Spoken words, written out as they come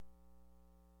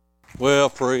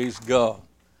Well, praise God.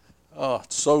 Oh,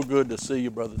 it's so good to see you,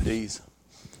 Brother Dees.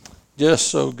 Just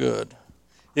so good.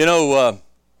 You know,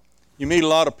 you meet a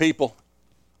lot of people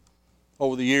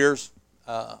over the years.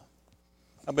 I've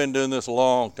been doing this a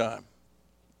long time.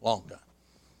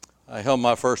 I held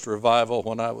my first revival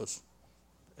when I was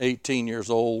 18 years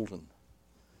old,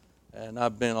 and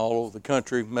I've been all over the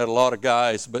country, met a lot of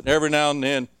guys, but every now and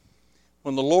then,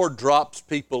 when the Lord drops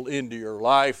people into your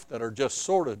life that are just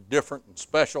sort of different and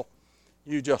special,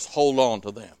 you just hold on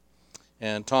to them.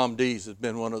 And Tom Dees has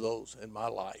been one of those in my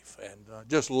life. And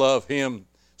just love him,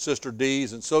 Sister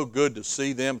Dees, and so good to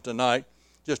see them tonight.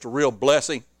 Just a real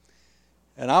blessing.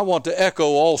 And I want to echo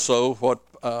also what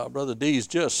Brother Dees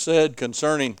just said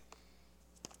concerning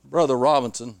Brother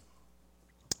Robinson.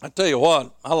 I tell you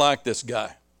what, I like this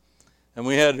guy. And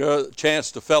we had a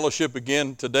chance to fellowship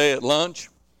again today at lunch.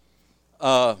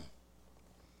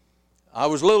 I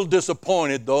was a little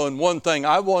disappointed, though, in one thing.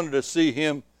 I wanted to see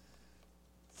him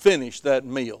finish that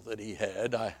meal that he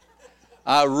had.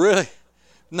 I really,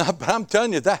 no, but I'm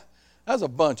telling you, that's a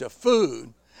bunch of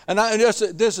food. And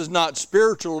this is not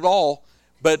spiritual at all,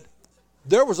 but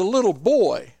there was a little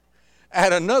boy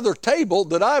at another table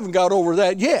that I haven't got over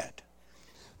that yet.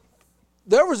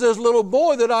 There was this little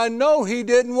boy that I know he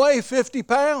didn't weigh 50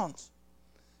 pounds.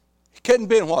 He couldn't have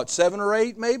been, what, 7 or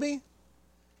 8 maybe?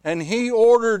 And he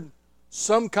ordered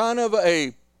some kind of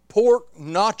a pork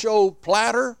nacho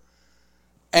platter,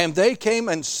 and they came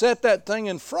and set that thing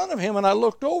in front of him, and I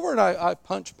looked over and I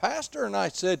punched past her and I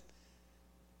said,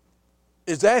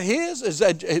 is that his? Is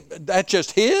that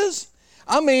just his?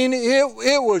 I mean,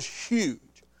 it was huge.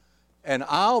 And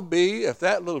I'll be, if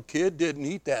that little kid didn't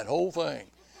eat that whole thing.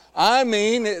 I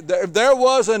mean, if there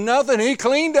wasn't nothing, he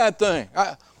cleaned that thing.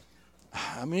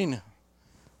 I mean,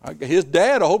 his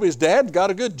dad, I hope his dad got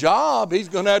a good job. He's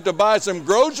going to have to buy some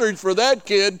groceries for that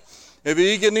kid. If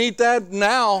he can eat that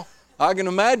now, I can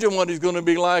imagine what he's going to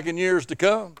be like in years to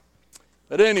come.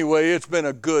 But anyway, it's been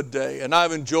a good day, and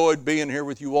I've enjoyed being here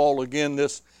with you all again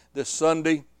this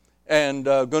Sunday, and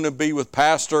going to be with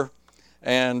Pastor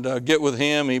and get with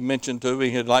him. He mentioned to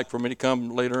me he'd like for me to come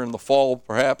later in the fall,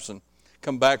 perhaps, and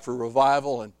come back for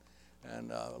revival, and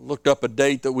looked up a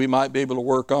date that we might be able to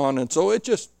work on, and so it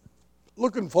just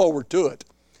looking forward to it.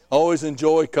 I always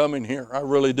enjoy coming here. I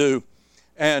really do.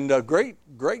 And a great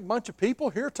bunch of people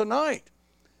here tonight.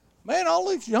 Man, all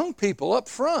these young people up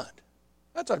front.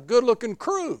 That's a good-looking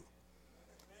crew.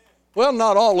 Well,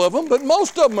 not all of them, but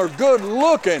most of them are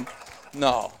good-looking.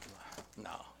 No,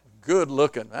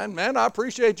 good-looking. And man, I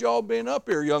appreciate you all being up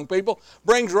here, young people.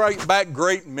 Brings right back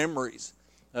great memories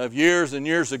of years and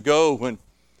years ago when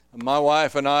my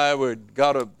wife and I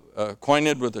got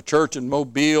acquainted with the church in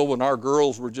Mobile when our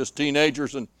girls were just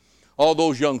teenagers, and all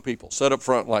those young people sat up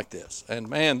front like this. And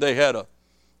man, they had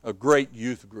a great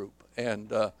youth group.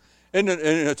 And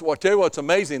it's, I'll tell you what's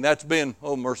amazing, that's been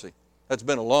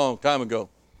a long time ago,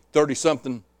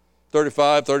 30-something,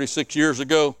 35, 36 years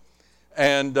ago.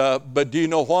 And but do you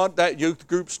know what? That youth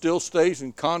group still stays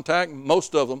in contact.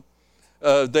 Most of them,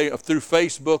 they through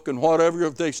Facebook and whatever,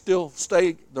 if they still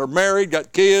stay, they're married,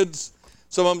 got kids.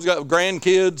 Some of them's got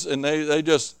grandkids, and they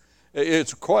just,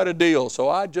 it's quite a deal. So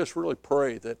I just really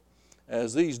pray that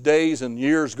as these days and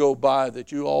years go by,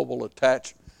 that you all will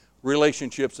attach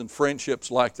relationships and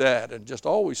friendships like that and just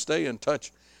always stay in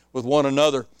touch with one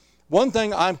another. One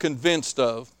thing I'm convinced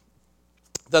of,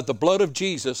 that the blood of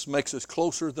Jesus makes us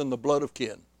closer than the blood of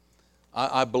kin.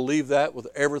 I believe that with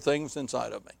everything that's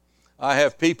inside of me. I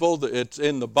have people that it's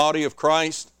in the body of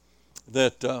Christ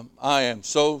that I am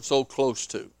so close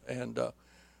to. And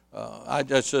I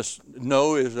just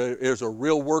know is a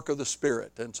real work of the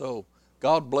Spirit. And so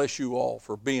God bless you all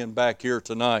for being back here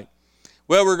tonight.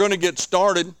 Well, we're going to get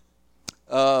started.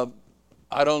 I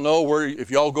don't know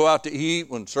if y'all go out to eat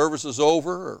when service is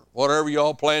over or whatever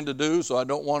y'all plan to do, so I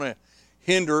don't want to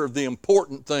hinder the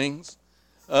important things.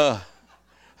 But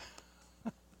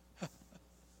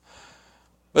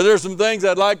there's some things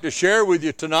I'd like to share with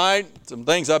you tonight, some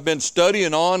things I've been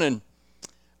studying on, and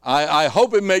I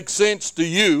hope it makes sense to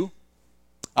you.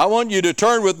 I want you to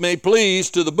turn with me, please,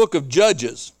 to the book of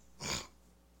Judges.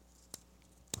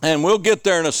 And we'll get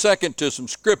there in a second to some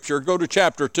scripture. Go to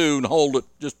chapter 2 and hold it.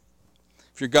 Just,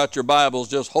 if you've got your Bibles,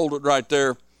 just hold it right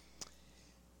there.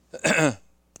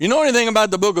 You know anything about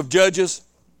the book of Judges?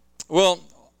 Well,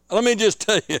 let me just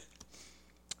tell you.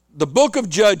 The book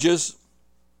of Judges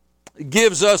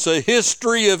gives us a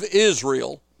history of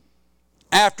Israel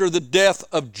after the death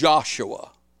of Joshua.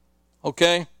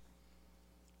 Okay?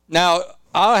 Now,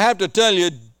 I have to tell you,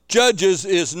 Judges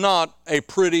is not a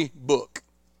pretty book.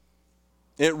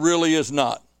 It really is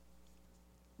not.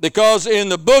 Because in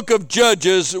the book of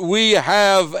Judges, we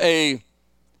have a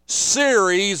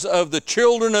series of the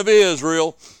children of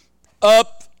Israel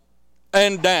up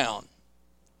and down.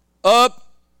 Up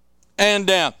and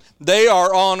down. They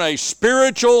are on a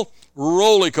spiritual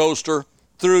roller coaster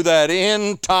through that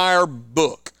entire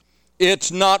book.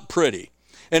 It's not pretty.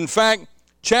 In fact,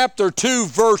 chapter 2,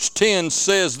 verse 10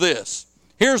 says this.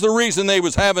 Here's the reason they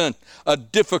was having a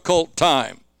difficult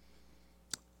time.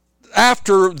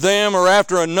 After them, or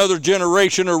after another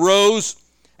generation arose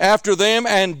after them,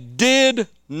 and did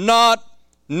not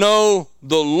know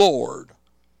the Lord,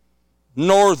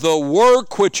 nor the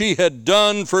work which he had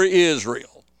done for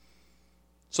Israel.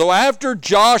 So after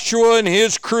Joshua and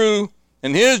his crew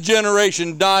and his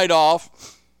generation died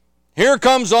off, here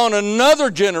comes on another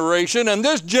generation, and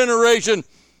this generation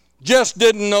just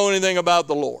didn't know anything about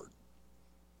the Lord.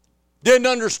 Didn't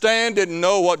understand, didn't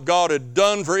know what God had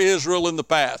done for Israel in the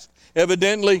past.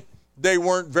 Evidently, they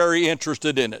weren't very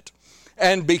interested in it.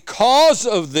 And because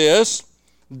of this,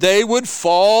 they would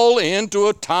fall into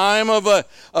a time of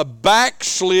a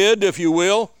backslid, if you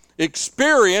will,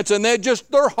 experience, and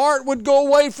their heart would go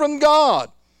away from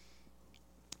God.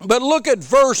 But look at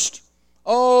verse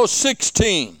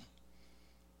 16.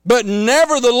 But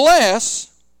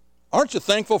nevertheless, aren't you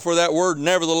thankful for that word,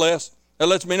 nevertheless? That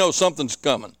lets me know something's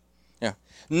coming. Yeah.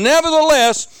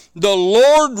 Nevertheless, the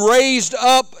Lord raised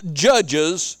up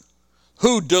judges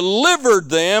who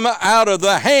delivered them out of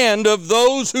the hand of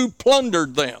those who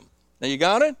plundered them. Now you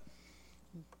got it?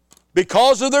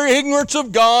 Because of their ignorance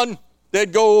of God,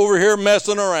 they'd go over here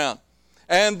messing around.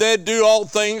 And they'd do all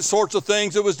sorts of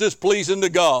things that was displeasing to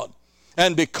God.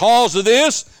 And because of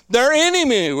this, their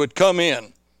enemy would come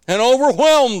in and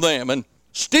overwhelm them and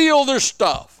steal their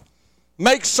stuff,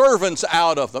 make servants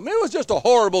out of them. It was just a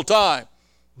horrible time.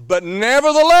 But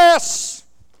nevertheless,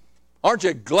 aren't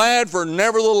you glad for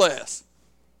nevertheless?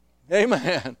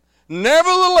 Amen.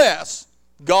 Nevertheless,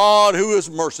 God who is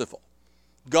merciful,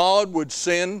 God would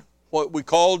send what we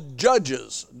call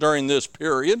judges during this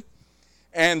period.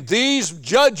 And these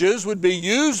judges would be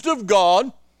used of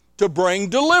God to bring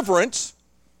deliverance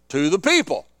to the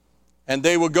people. And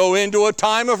they would go into a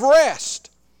time of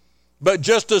rest. But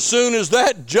just as soon as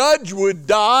that judge would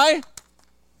die,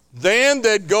 then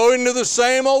they'd go into the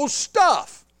same old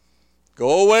stuff.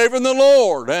 Go away from the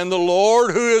Lord. And the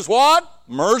Lord who is what?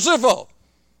 Merciful.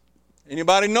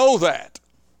 Anybody know that?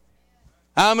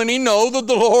 How many know that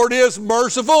the Lord is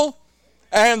merciful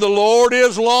and the Lord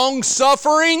is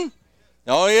long-suffering?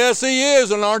 Oh, yes, He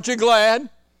is, and aren't you glad?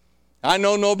 I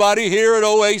know nobody here at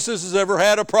Oasis has ever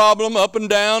had a problem up and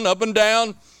down, up and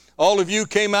down. All of you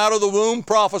came out of the womb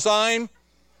prophesying,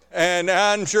 and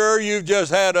I'm sure you've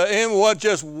just had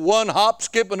just one hop,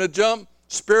 skip, and a jump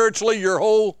spiritually your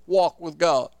whole walk with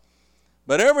God.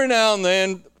 But every now and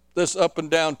then, this up and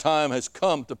down time has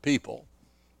come to people.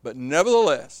 But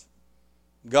nevertheless,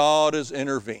 God has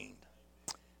intervened.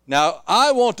 Now,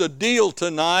 I want to deal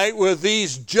tonight with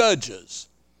these judges.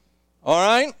 All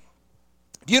right?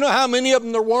 Do you know how many of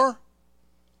them there were?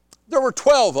 There were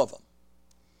 12 of them.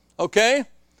 Okay?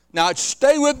 Now,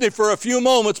 stay with me for a few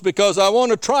moments because I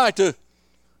want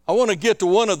to get to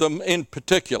one of them in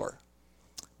particular.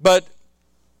 But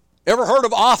ever heard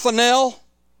of Othniel?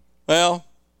 Well,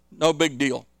 no big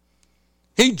deal.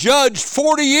 He judged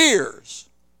 40 years.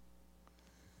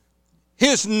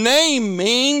 His name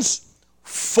means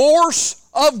force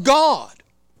of God.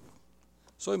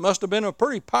 So he must have been a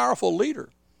pretty powerful leader.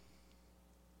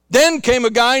 Then came a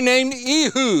guy named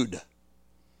Ehud.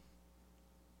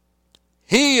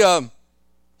 He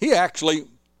actually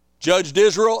judged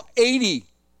Israel 80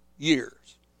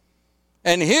 years.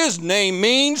 And his name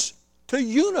means to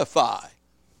unify.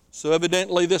 So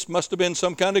evidently this must have been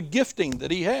some kind of gifting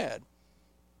that he had.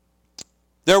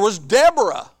 There was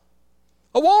Deborah,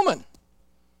 a woman.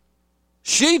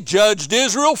 She judged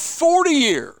Israel 40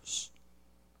 years.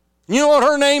 You know what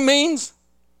her name means?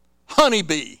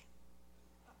 Honeybee.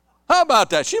 How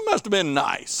about that? She must have been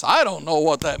nice. I don't know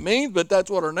what that means, but that's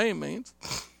what her name means.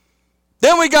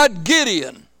 Then we got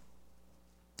Gideon.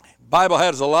 The Bible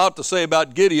has a lot to say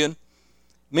about Gideon. It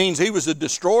means he was a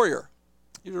destroyer.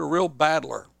 He was a real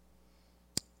battler.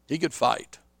 He could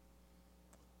fight.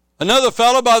 Another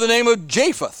fellow by the name of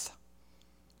Japheth.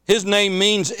 His name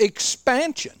means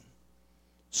expansion.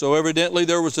 So evidently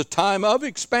there was a time of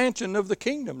expansion of the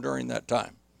kingdom during that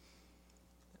time.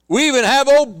 We even have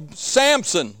old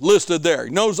Samson listed there.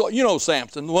 You know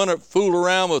Samson, the one that fooled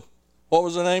around with, what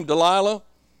was her name, Delilah?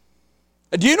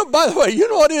 Do you know, by the way, you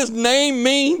know what his name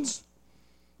means?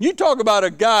 You talk about a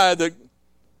guy that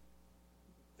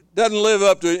doesn't live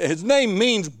up to it. His name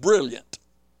means brilliant.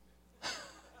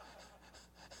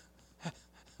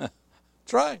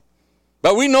 That's right.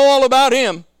 But we know all about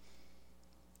him.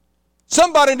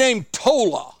 Somebody named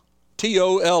Tola,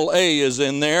 T-O-L-A, is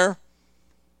in there.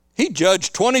 He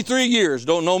judged 23 years.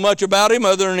 Don't know much about him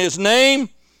other than his name.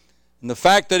 And the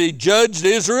fact that he judged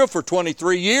Israel for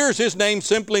 23 years, his name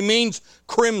simply means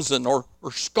crimson or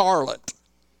scarlet.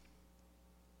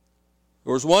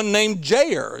 There was one named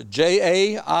Jair,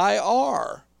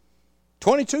 J-A-I-R.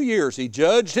 22 years he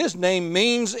judged. His name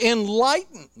means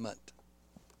enlightenment.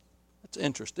 That's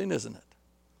interesting, isn't it?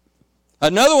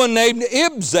 Another one named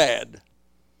Ibzad.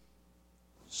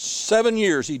 7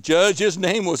 years he judged. His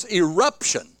name was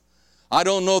Eruption. I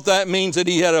don't know if that means that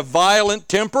he had a violent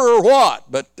temper or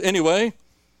what, but anyway.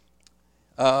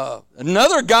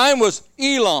 Another guy was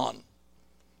Elon.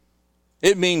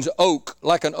 It means oak,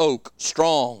 like an oak,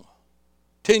 strong.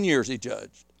 10 years he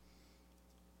judged.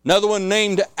 Another one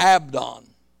named Abdon.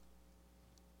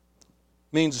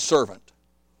 Means servant.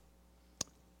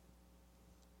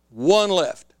 One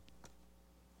left.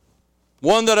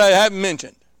 One that I haven't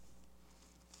mentioned.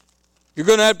 You're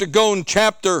going to have to go in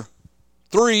chapter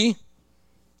 3,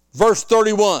 verse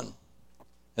 31.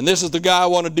 And this is the guy I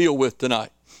want to deal with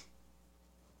tonight.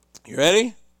 You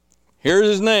ready? Here's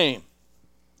his name.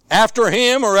 After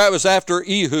him, or that was after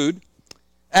Ehud,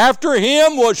 after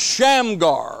him was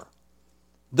Shamgar,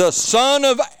 the son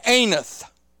of Anath,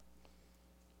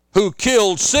 who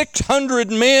killed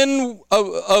 600 men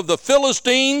of the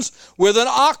Philistines with an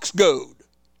ox goad.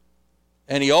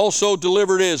 And he also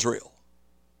delivered Israel.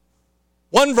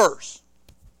 One verse.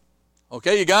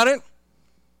 Okay, you got it?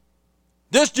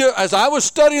 This, as I was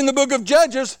studying the book of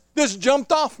Judges, this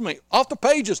jumped off the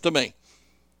pages to me.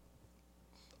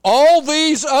 All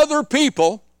these other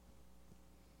people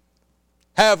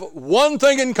have one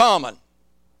thing in common.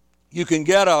 You can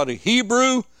get out a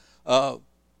Hebrew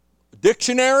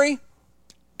dictionary,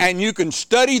 and you can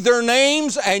study their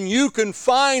names, and you can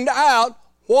find out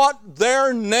what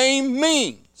their name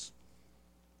means.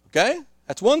 Okay?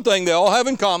 That's one thing they all have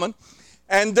in common.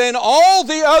 And then all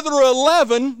the other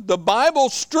 11, the Bible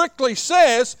strictly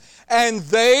says, and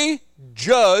they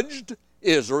judged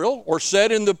Israel, or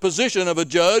sat in the position of a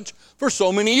judge for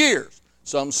so many years.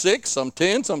 Some 6, some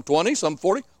 10, some 20, some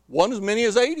 40, one as many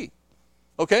as 80.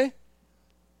 Okay?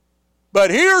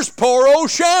 But here's poor old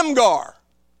Shamgar.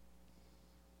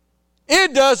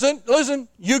 It doesn't, listen,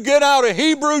 you get out a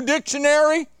Hebrew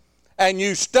dictionary and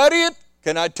you study it.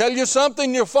 Can I tell you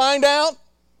something you'll find out?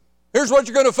 Here's what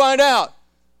you're going to find out.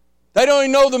 They don't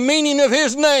even know the meaning of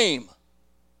his name.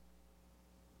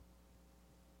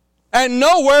 And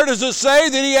nowhere does it say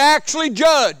that he actually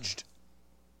judged.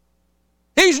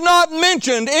 He's not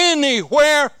mentioned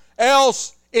anywhere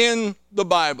else in the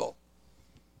Bible.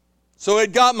 So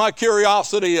it got my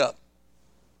curiosity up.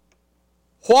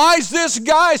 Why is this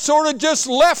guy sort of just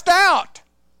left out?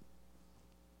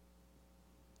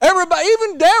 Everybody,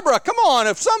 even Deborah, come on,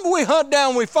 if we hunt down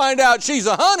and we find out she's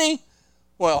a honey,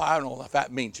 well, I don't know if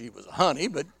that means she was a honey,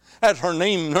 but that's her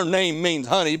name means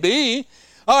honeybee.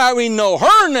 All right, we know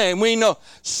her name. We know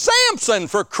Samson,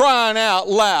 for crying out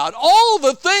loud. All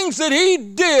the things that he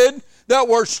did that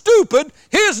were stupid,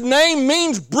 his name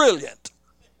means brilliant.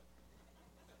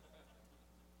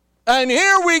 And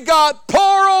here we got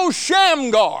poor old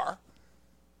Shamgar.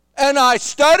 And I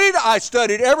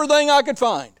studied everything I could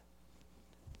find.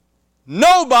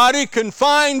 Nobody can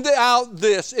find out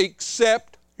this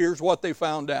except, here's what they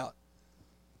found out.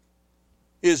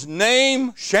 His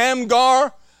name,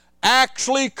 Shamgar,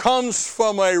 actually comes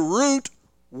from a root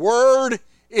word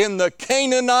in the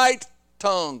Canaanite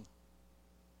tongue.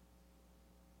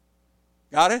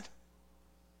 Got it?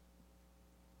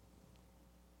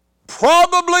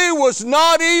 Probably was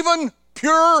not even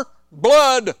pure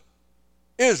blood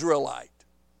Israelite.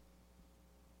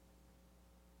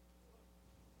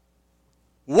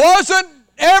 Wasn't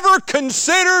ever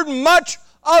considered much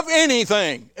of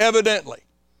anything, evidently.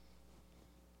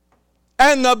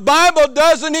 And the Bible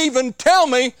doesn't even tell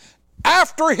me,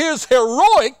 after his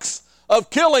heroics of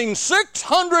killing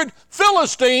 600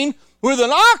 Philistines with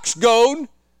an ox goad,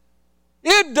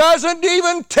 it doesn't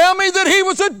even tell me that he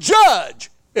was a judge.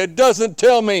 It doesn't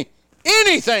tell me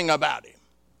anything about him.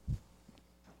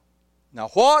 Now,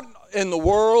 what in the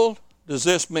world does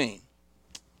this mean?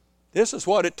 This is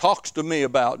what it talks to me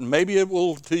about, and maybe it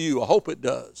will to you. I hope it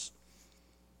does.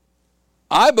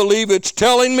 I believe it's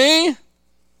telling me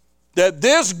that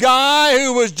this guy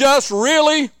who was just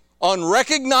really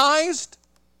unrecognized,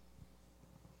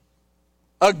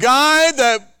 a guy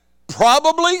that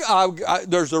probably,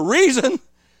 there's a reason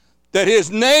that his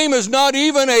name is not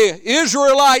even an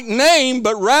Israelite name,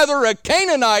 but rather a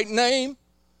Canaanite name,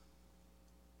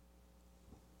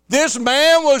 This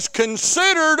man was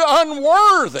considered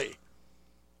unworthy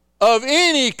of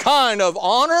any kind of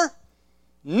honor.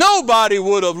 Nobody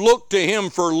would have looked to him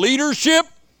for leadership.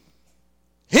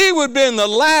 He would have been the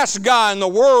last guy in the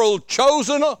world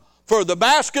chosen for the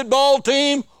basketball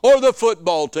team or the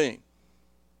football team.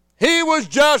 He was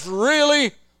just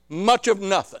really much of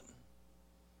nothing.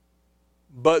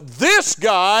 But this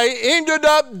guy ended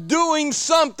up doing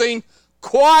something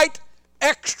quite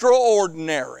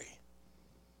extraordinary.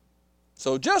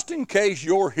 So just in case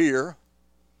you're here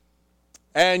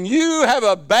and you have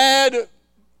a bad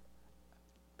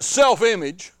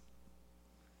self-image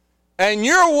and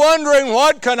you're wondering,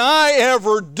 what can I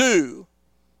ever do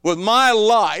with my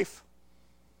life?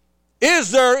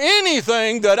 Is there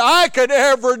anything that I could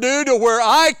ever do to where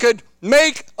I could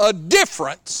make a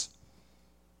difference?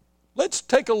 Let's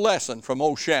take a lesson from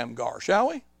old Shamgar, shall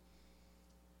we?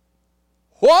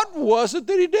 What was it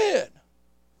that he did?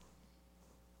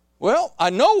 Well, I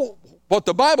know what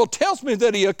the Bible tells me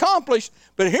that he accomplished,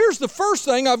 but here's the first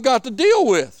thing I've got to deal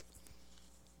with.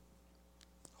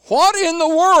 What in the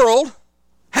world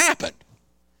happened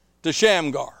to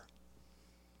Shamgar?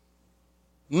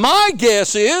 My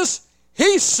guess is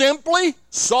he simply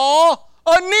saw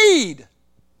a need.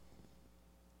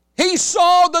 He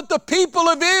saw that the people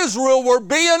of Israel were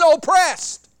being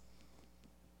oppressed.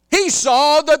 He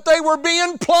saw that they were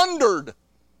being plundered.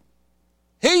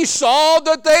 He saw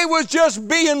that they was just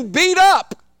being beat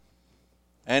up.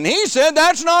 And he said,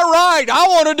 that's not right. I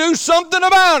want to do something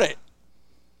about it.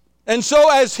 And so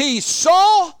as he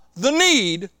saw the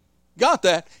need, got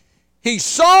that? He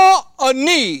saw a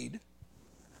need.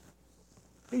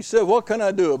 He said, what can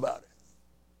I do about it?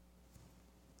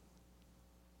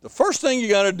 The first thing you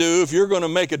got to do if you're going to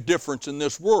make a difference in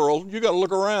this world, you got to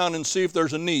look around and see if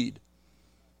there's a need.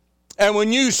 And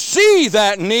when you see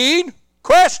that need,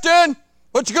 question,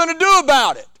 what you going to do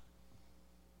about it?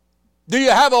 Do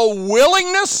you have a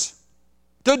willingness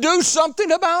to do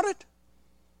something about it?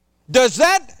 Does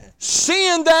that,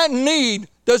 seeing that need,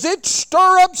 does it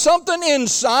stir up something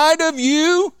inside of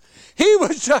you? He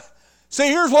was just, see,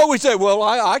 here's what we say, well,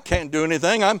 I can't do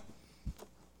anything.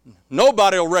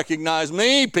 Nobody will recognize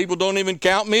me. People don't even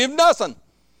count me as nothing.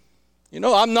 You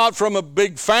know, I'm not from a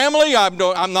big family. I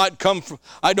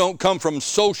don't come from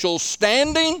social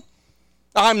standing.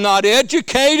 I'm not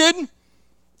educated.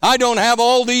 I don't have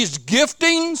all these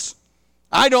giftings.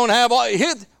 I'm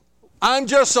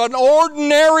just an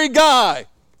ordinary guy.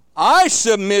 I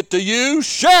submit to you,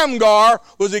 Shamgar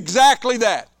was exactly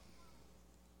that.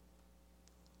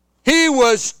 He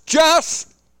was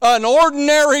just an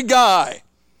ordinary guy.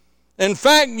 In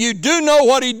fact, you do know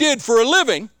what he did for a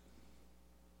living.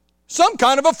 Some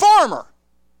kind of a farmer.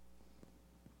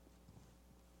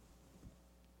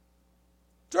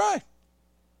 That's right.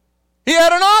 He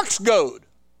had an ox goad.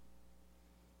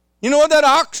 You know what that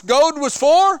ox goad was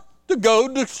for? To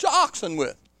goad the oxen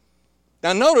with.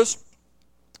 Now notice,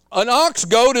 an ox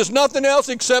goad is nothing else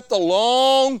except a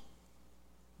long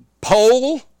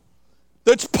pole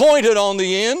that's pointed on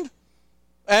the end.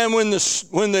 And when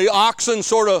the oxen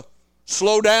sort of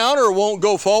slow down or won't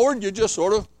go forward, you just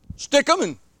sort of stick them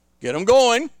and get them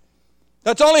going.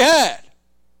 That's all he had.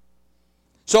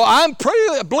 So I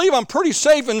believe I'm pretty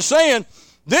safe in saying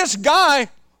this guy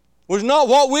was not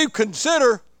what we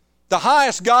consider the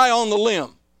highest guy on the limb.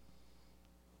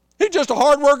 He's just a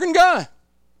hard-working guy.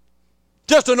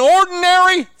 Just an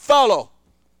ordinary fellow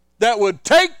that would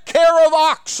take care of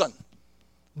oxen.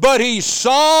 But he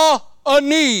saw a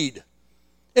need,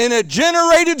 and it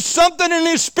generated something in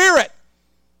his spirit.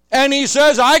 And he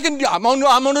says, I'm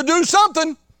going to do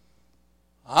something.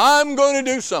 I'm going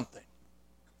to do something.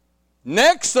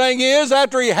 Next thing is,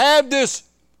 after he had this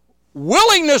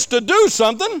willingness to do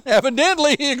something,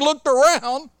 evidently he looked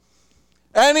around,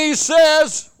 and he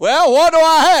says, well, what do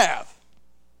I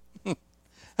have?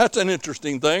 That's an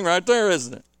interesting thing right there,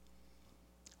 isn't it?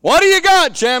 What do you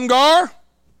got, Shamgar?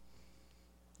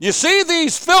 You see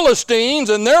these Philistines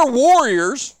and their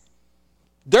warriors,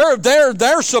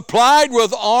 they're supplied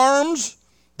with arms.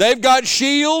 They've got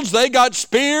shields, they got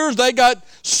spears, they got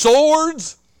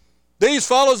swords. These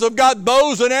fellows have got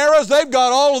bows and arrows. They've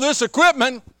got all of this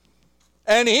equipment.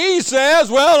 And he says,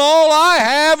 well, all I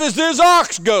have is this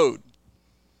ox goad.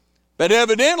 But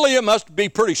evidently it must be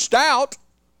pretty stout.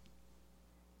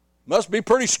 Must be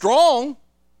pretty strong.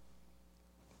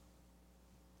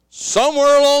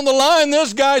 Somewhere along the line,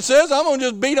 this guy says, I'm going to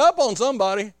just beat up on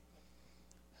somebody.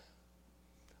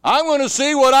 I'm going to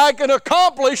see what I can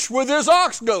accomplish with this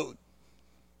ox goad.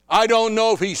 I don't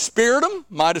know if he speared them,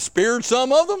 might have speared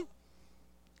some of them,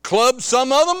 clubbed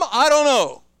some of them, I don't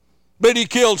know. But he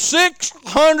killed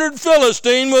 600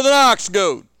 Philistines with an ox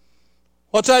goad.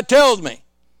 What's that tells me?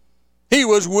 He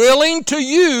was willing to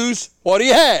use what he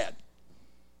had.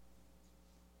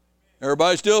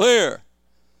 Everybody still here?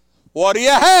 What do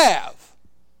you have?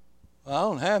 I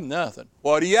don't have nothing.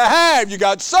 What do you have? You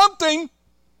got something.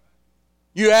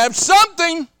 You have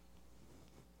something.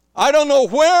 I don't know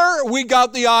where we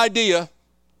got the idea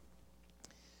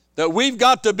that we've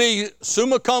got to be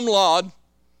summa cum laude,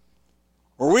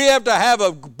 or we have to have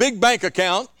a big bank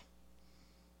account,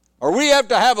 or we have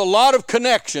to have a lot of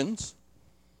connections,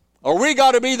 or we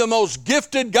got to be the most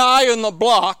gifted guy in the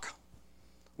block.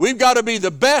 We've got to be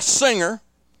the best singer.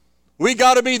 We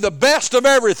got to be the best of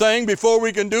everything before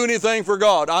we can do anything for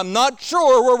God. I'm not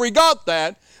sure where we got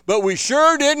that, but we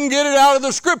sure didn't get it out of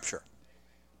the Scripture.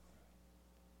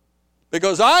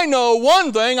 Because I know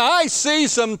one thing, I see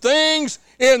some things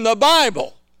in the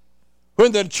Bible.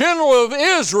 When the children of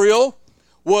Israel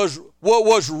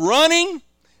was running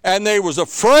and they was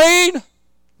afraid,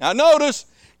 now notice,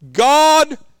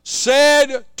 God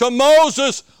said to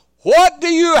Moses, "What do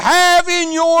you have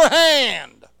in your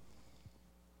hand?"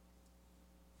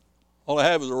 All I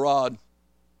have is a rod.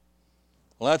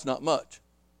 Well, that's not much.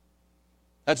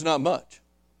 That's not much.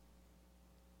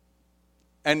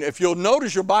 And if you'll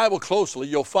notice your Bible closely,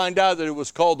 you'll find out that it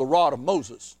was called the rod of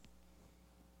Moses.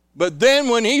 But then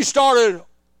when he started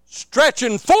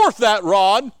stretching forth that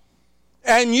rod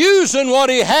and using what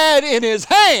he had in his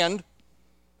hand,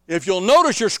 if you'll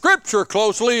notice your Scripture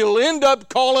closely, you'll end up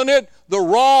calling it the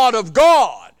rod of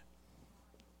God.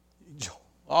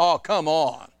 Oh, come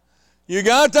on. You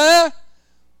got that?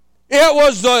 It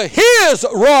was his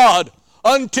rod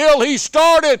until he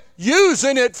started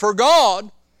using it for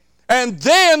God. And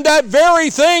then that very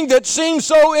thing that seems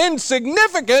so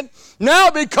insignificant now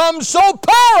becomes so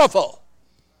powerful.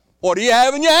 What do you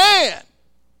have in your hand?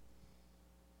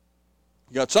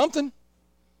 You got something?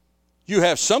 You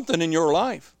have something in your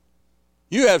life.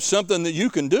 You have something that you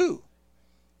can do.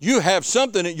 You have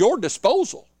something at your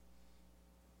disposal.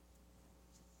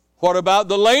 What about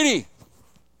the lady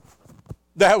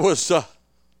that was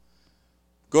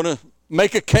going to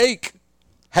make a cake,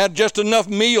 had just enough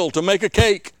meal to make a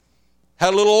cake,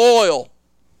 had a little oil.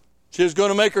 She was going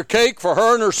to make her cake for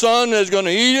her and her son. They're going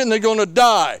to eat it and they're going to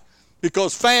die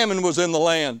because famine was in the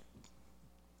land.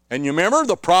 And you remember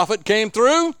the prophet came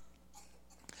through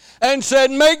and said,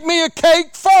 "Make me a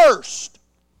cake first."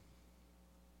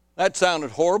 That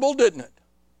sounded horrible, didn't it?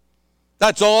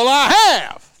 That's all I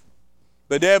have.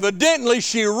 But evidently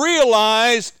she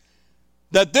realized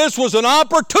that this was an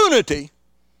opportunity.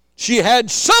 She had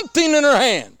something in her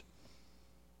hand.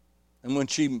 And when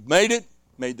she made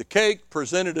the cake,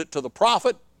 presented it to the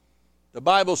prophet, the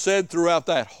Bible said throughout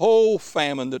that whole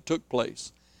famine that took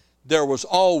place, there was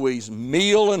always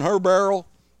meal in her barrel.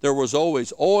 There was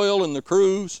always oil in the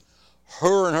cruse.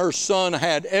 Her and her son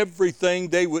had everything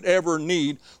they would ever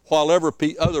need while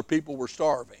other people were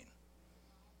starving.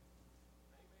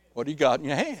 What do you got in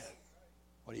your hand?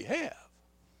 What do you have?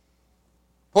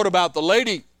 What about the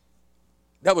lady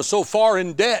that was so far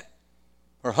in debt?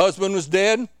 Her husband was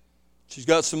dead. She's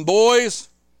got some boys.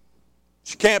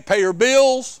 She can't pay her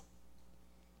bills.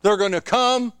 They're going to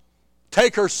come,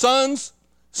 take her sons,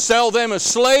 sell them as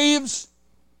slaves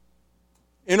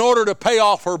in order to pay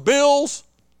off her bills.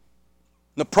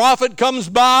 The prophet comes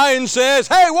by and says,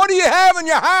 "Hey, what do you have in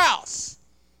your house?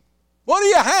 What do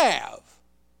you have?"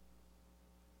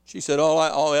 She said, all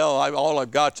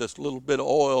I've got is just a little bit of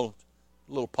oil,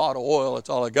 a little pot of oil. That's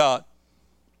all I got.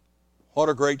 What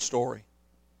a great story.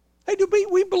 Hey, do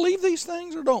we believe these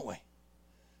things or don't we?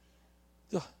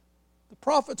 The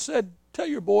prophet said, "Tell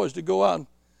your boys to go out and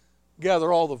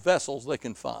gather all the vessels they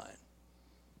can find.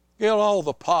 Get all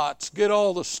the pots, get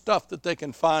all the stuff that they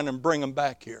can find and bring them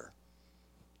back here."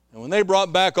 And when they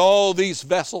brought back all these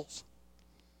vessels,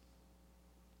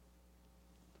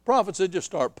 the prophet said, "Just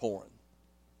start pouring.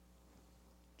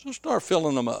 Just start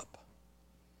filling them up.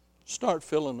 Start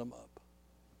filling them up."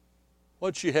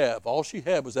 What'd she have? All she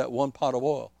had was that one pot of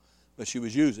oil, but she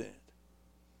was using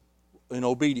it in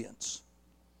obedience.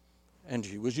 And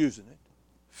she was using it.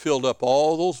 Filled up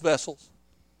all those vessels.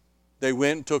 They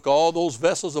went and took all those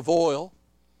vessels of oil,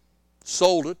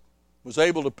 sold it, was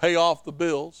able to pay off the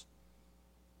bills,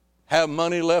 have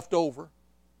money left over.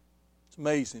 It's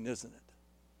amazing, isn't it?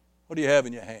 What do you have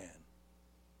in your hand?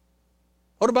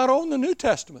 What about in the New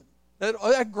Testament?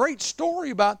 That great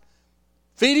story about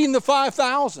feeding the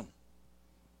 5,000.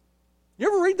 You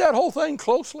ever read that whole thing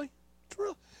closely?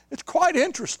 It's quite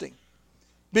interesting.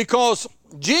 Because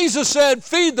Jesus said,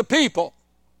 "Feed the people."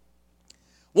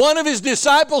 One of his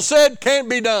disciples said, "Can't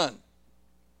be done."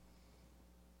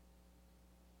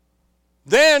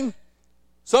 Then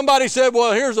somebody said,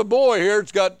 "Well, here's a boy here.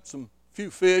 It's got some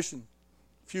few fish and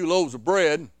a few loaves of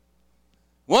bread.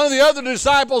 One of the other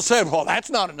disciples said, well, that's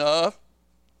not enough.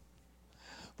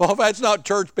 Well, if that's not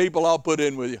church people, I'll put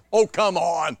in with you. Oh, come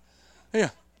on. Yeah.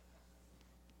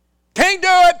 Can't do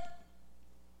it.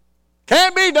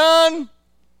 Can't be done.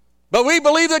 But we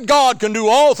believe that God can do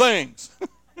all things.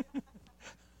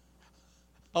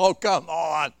 Oh, come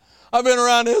on. I've been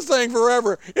around this thing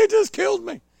forever. It just kills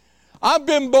me. I've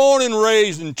been born and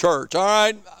raised in church, all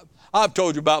right? I've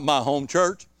told you about my home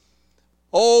church.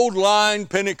 Old line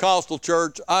Pentecostal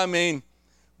church. I mean,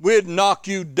 we'd knock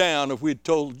you down if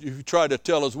you tried to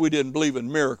tell us we didn't believe in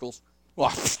miracles.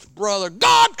 Well, brother,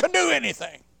 God can do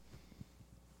anything.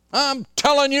 I'm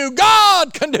telling you,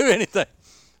 God can do anything.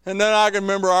 And then I can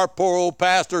remember our poor old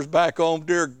pastors back home.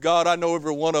 Dear God, I know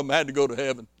every one of them had to go to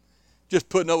heaven. Just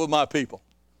putting up with my people.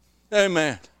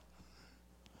 Amen.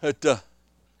 By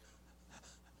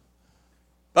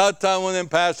the time when them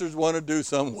pastors want to do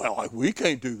something, well, we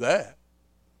can't do that.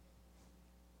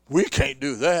 We can't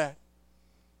do that.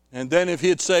 And then if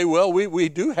he'd say, well, we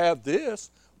do have this.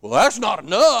 Well, that's not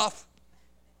enough.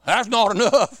 That's not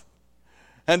enough.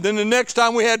 And then the next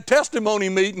time we had testimony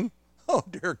meeting, oh,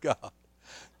 dear God.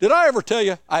 Did I ever tell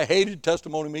you I hated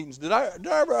testimony meetings? Have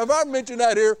I mentioned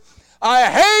that here? I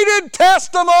hated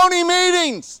testimony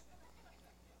meetings.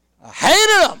 I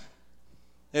hated them.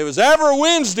 It was every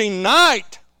Wednesday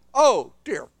night. Oh,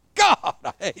 dear God,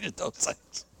 I hated those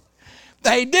things.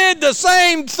 They did the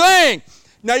same thing.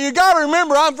 Now, you got to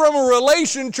remember, I'm from a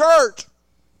relation church.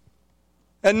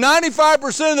 And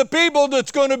 95% of the people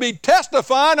that's going to be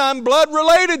testifying, I'm blood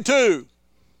related to.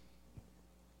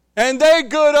 And they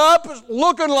get up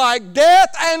looking like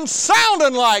death and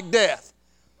sounding like death.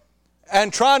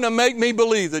 And trying to make me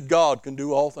believe that God can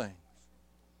do all things.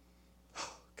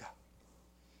 Oh, God.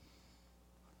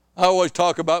 I always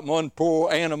talk about one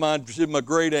poor aunt of mine, my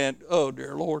great aunt. Oh,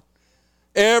 dear Lord.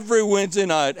 Every Wednesday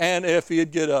night, Aunt Effie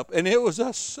would get up. And it was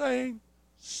the same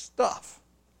stuff.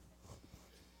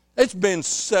 It's been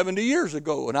 70 years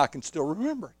ago, and I can still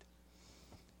remember it.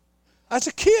 As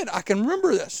a kid, I can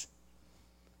remember this.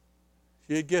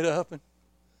 She'd get up and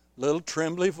little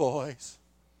trembly voice,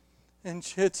 and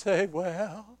she'd say,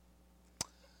 well,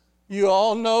 you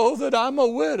all know that I'm a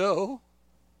widow.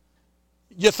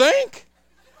 You think?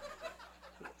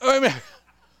 I mean,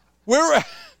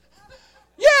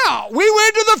 yeah, we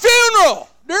went to the funeral.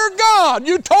 Dear God,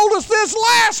 you told us this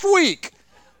last week.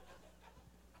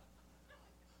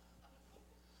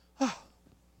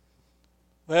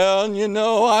 Well, you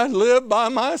know, I live by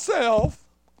myself.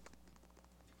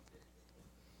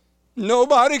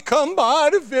 Nobody come by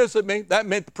to visit me. That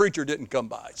meant the preacher didn't come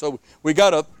by. So we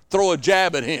got to throw a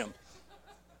jab at him.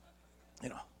 You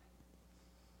know.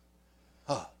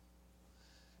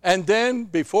 And then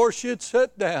before she'd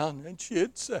sit down and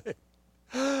she'd say,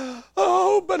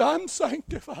 oh, but I'm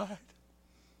sanctified.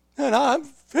 And I'm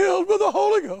filled with the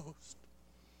Holy Ghost.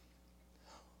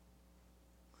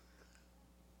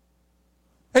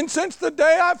 And since the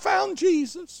day I found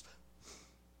Jesus,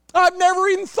 I've never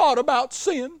even thought about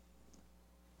sin.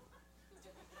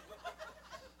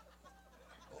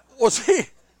 Well, see,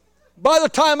 by the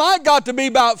time I got to be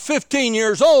about 15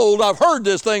 years old, I've heard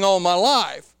this thing all my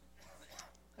life.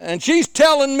 And she's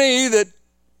telling me that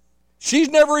she's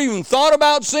never even thought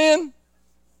about sin.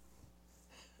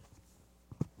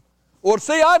 Well,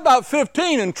 see, I'm about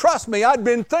 15, and trust me, I'd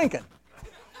been thinking.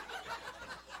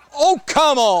 Oh,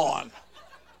 come on.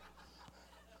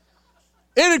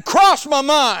 It had crossed my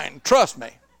mind, trust me.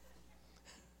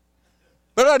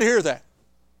 But I'd hear that.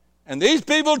 And these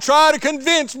people try to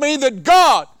convince me that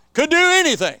God could do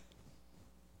anything.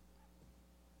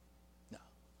 No.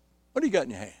 What do you got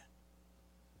in your hand?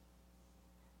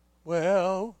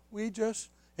 Well,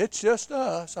 it's just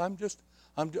us.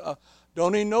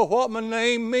 Don't even know what my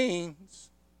name means.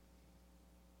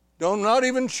 Not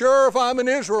even sure if I'm an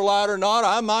Israelite or not.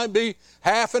 I might be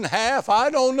half and half. I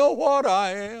don't know what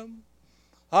I am.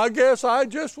 I guess I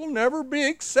just will never be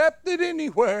accepted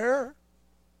anywhere.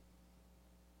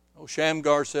 Oh,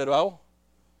 Shamgar said, oh,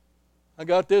 I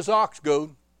got this ox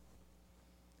goad,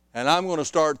 and I'm going to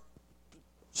start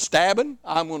stabbing.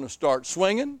 I'm going to start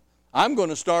swinging. I'm going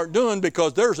to start doing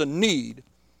because there's a need.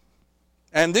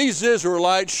 And these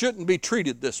Israelites shouldn't be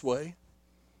treated this way.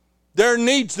 There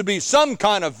needs to be some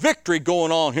kind of victory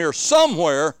going on here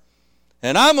somewhere,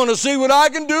 and I'm going to see what I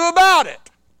can do about it.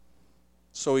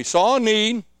 So he saw a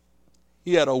need.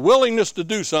 He had a willingness to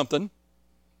do something.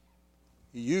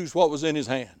 He used what was in his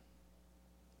hand.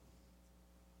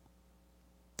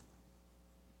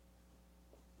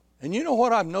 And you know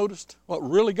what I've noticed? What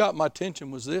really got my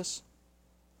attention was this.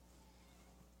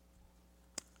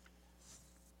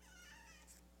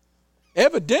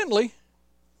 Evidently,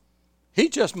 he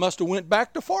just must have went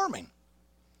back to farming.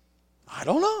 I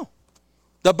don't know.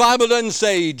 The Bible doesn't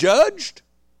say he judged.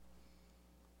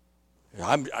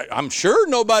 I'm sure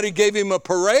nobody gave him a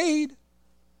parade.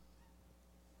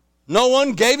 No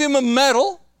one gave him a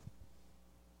medal.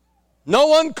 No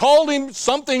one called him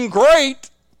something great.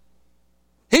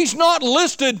 He's not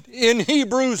listed in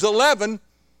Hebrews 11,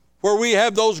 where we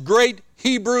have those great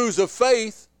Hebrews of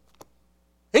faith.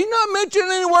 He's not mentioned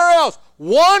anywhere else.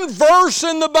 One verse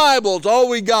in the Bible is all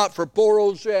we got for poor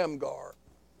old Shamgar.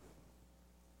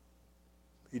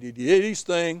 He did his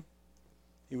thing.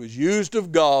 He was used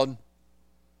of God.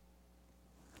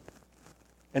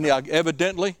 And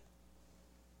evidently,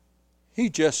 he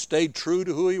just stayed true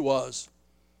to who he was.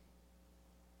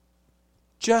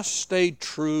 Just stayed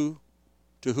true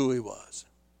to who he was.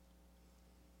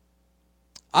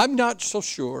 I'm not so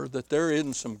sure that there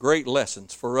isn't some great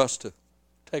lessons for us to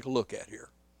take a look at here.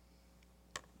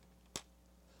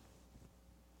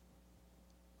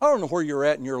 I don't know where you're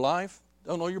at in your life.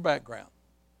 Don't know your background.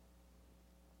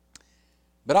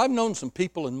 But I've known some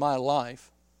people in my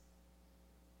life,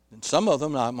 and some of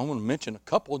them, I'm going to mention a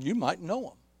couple, you might know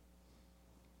them.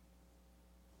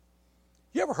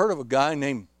 You ever heard of a guy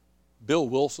named Bill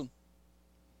Wilson?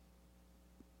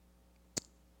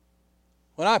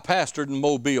 When I pastored in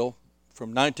Mobile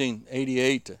from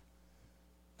 1988 to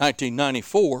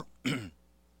 1994,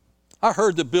 I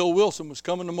heard that Bill Wilson was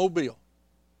coming to Mobile.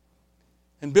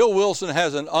 And Bill Wilson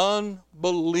has an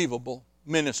unbelievable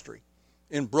ministry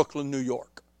in Brooklyn, New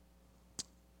York.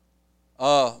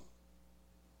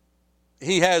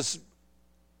 He has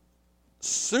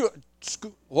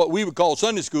what we would call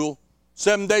Sunday school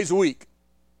 7 days a week.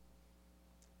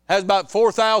 Has about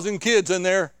 4,000 kids in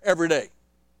there every day.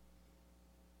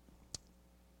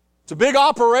 It's a big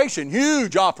operation,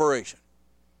 huge operation.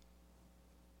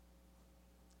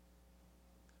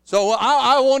 So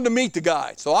I wanted to meet the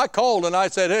guy. So I called and I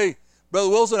said, "Hey, Brother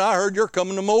Wilson, I heard you're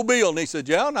coming to Mobile." And he said,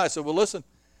 "Yeah." And I said, "Well, listen,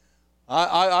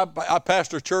 I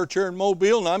pastor a church here in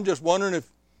Mobile, and I'm just wondering if,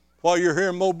 while you're here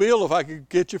in Mobile, if I could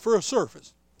get you for a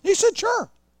service." He said, "Sure."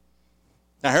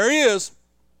 Now here he is,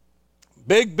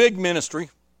 big ministry.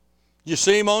 You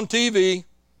see him on TV,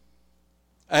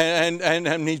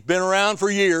 and he's been around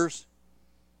for years.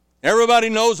 Everybody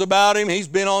knows about him. He's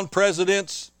been on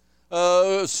presidents'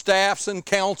 staffs and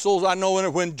councils. I know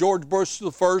when George Bush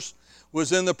I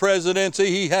was in the presidency,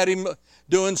 he had him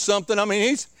doing something. I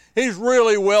mean, he's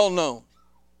really well known.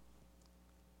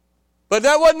 But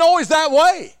that wasn't always that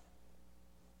way.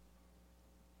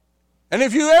 And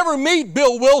if you ever meet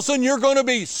Bill Wilson, you're going to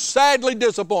be sadly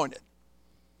disappointed.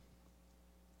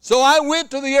 So I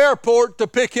went to the airport to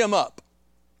pick him up.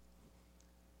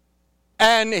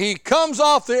 And he comes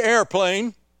off the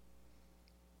airplane,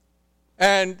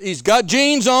 and he's got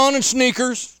jeans on and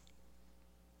sneakers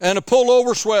and a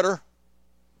pullover sweater.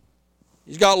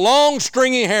 He's got long,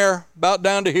 stringy hair about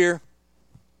down to here.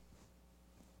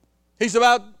 He's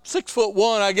about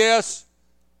 6'1", I guess.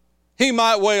 He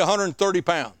might weigh 130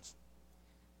 pounds.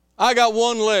 I got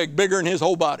one leg bigger than his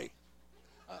whole body.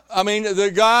 I mean,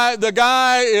 the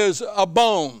guy is a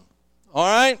bone, all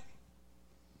right?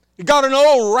 He got an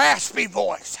old raspy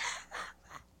voice.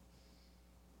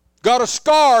 Got a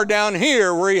scar down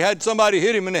here where he had somebody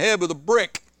hit him in the head with a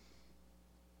brick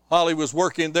while he was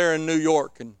working there in New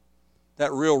York in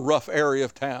that real rough area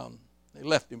of town. They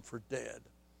left him for dead.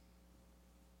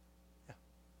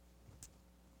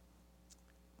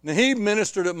 Now, he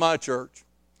ministered at my church.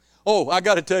 Oh, I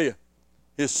got to tell you,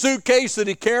 his suitcase that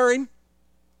he carried,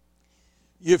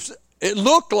 it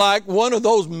looked like one of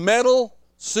those metal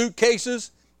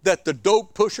suitcases that the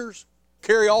dope pushers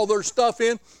carry all their stuff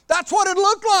in. That's what it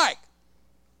looked like.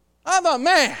 I thought,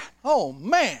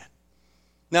 man.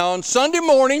 Now, on Sunday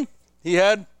morning, he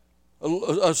had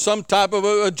some type of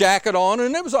a jacket on,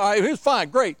 and it was all right. He was fine,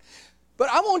 great. But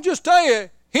I want to just tell you,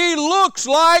 he looks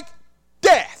like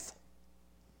death.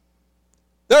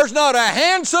 There's not a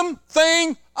handsome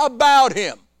thing about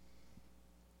him.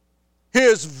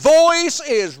 His voice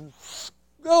is,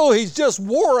 he's just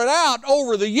wore it out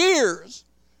over the years.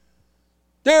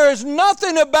 There is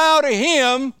nothing about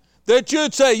him that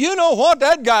you'd say, you know what,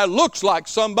 that guy looks like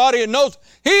somebody and knows.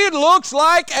 He looks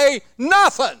like a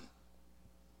nothing.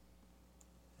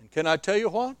 And can I tell you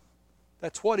what?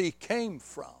 That's what he came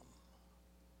from.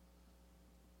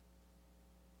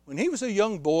 When he was a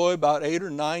young boy, about 8 or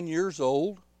 9 years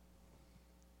old,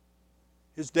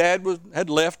 his dad had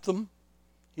left them.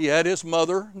 He had his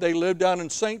mother. They lived down in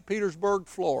St. Petersburg,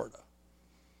 Florida.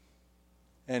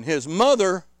 And his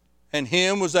mother and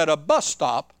him was at a bus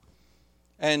stop,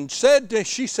 and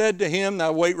she said to him,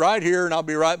 "Now wait right here and I'll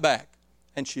be right back."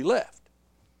 And she left.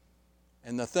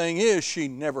 And the thing is, she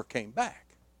never came back.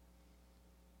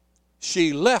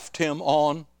 She left him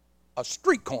on a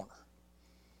street corner.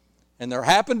 And there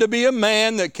happened to be a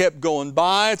man that kept going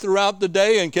by throughout the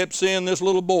day and kept seeing this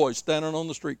little boy standing on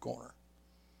the street corner.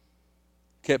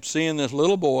 Kept seeing this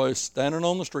little boy standing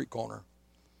on the street corner.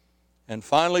 And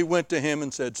finally went to him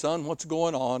and said, "Son, what's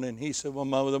going on?" And he said, "Well,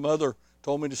 the mother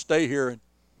told me to stay here,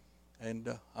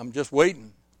 and I'm just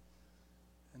waiting."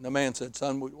 And the man said,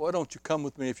 "Son, why don't you come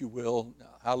with me if you will?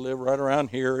 I live right around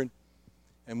here,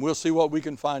 and we'll see what we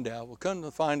can find out." Well, come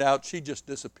to find out, she just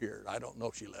disappeared. I don't know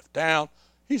if she left town.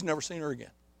 He's never seen her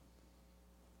again.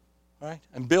 Right?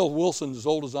 And Bill Wilson's as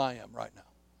old as I am right now.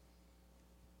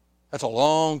 That's a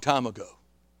long time ago.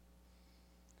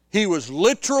 He was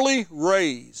literally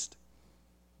raised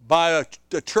by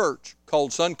a church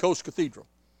called Suncoast Cathedral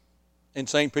in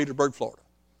St. Petersburg, Florida.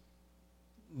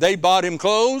 They bought him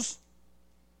clothes.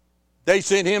 They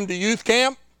sent him to youth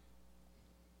camp.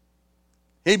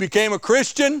 He became a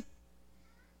Christian.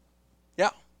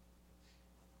 Yeah.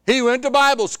 He went to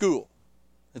Bible school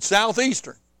at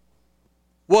Southeastern.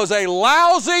 Was a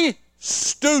lousy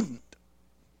student.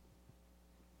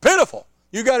 Pitiful.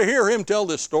 You got to hear him tell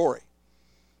this story.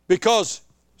 Because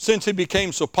since he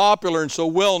became so popular and so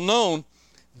well known,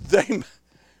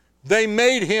 they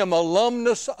made him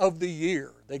Alumnus of the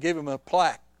Year. They gave him a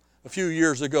plaque a few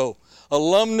years ago.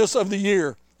 Alumnus of the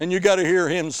Year. And you got to hear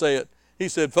him say it. He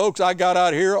said, "Folks, I got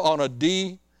out here on a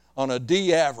D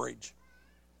average."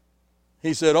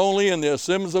 He said, "Only in the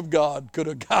Assemblies of God could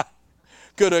a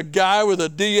guy with a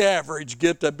D average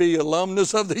get to be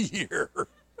Alumnus of the Year."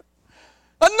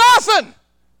 Nothing!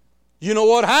 You know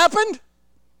what happened?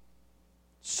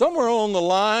 Somewhere on the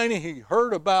line, he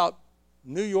heard about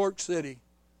New York City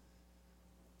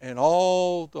and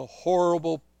all the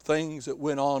horrible things that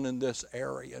went on in this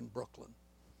area in Brooklyn.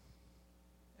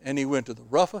 And he went to the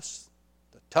roughest,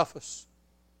 the toughest,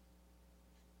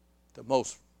 the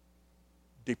most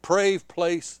depraved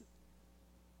place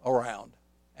around.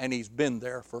 And he's been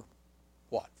there for,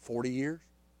 40 years?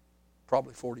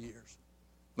 Probably 40 years.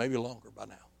 Maybe longer by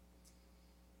now.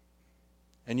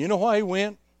 And you know why he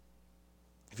went?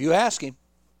 If you ask him,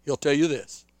 he'll tell you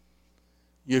this.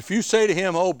 If you say to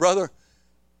him, "Oh, brother,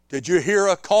 did you hear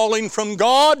a calling from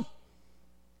God?"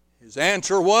 His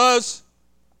answer was,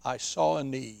 "I saw a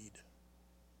need.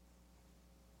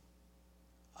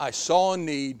 I saw a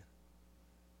need.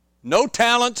 No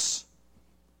talents,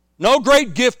 no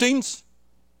great giftings,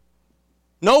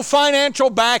 no financial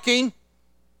backing,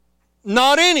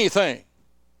 not anything.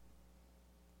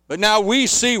 But now we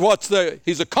see what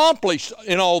he's accomplished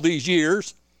in all these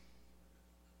years.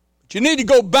 But you need to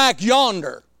go back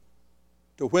yonder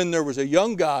to when there was a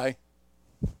young guy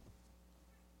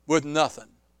with nothing.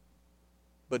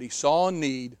 But he saw a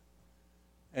need,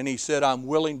 and he said, I'm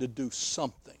willing to do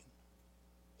something,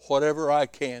 whatever I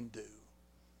can do.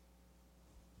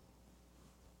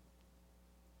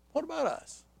 What about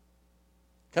us?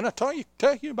 Can I tell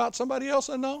you about somebody else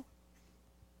I know?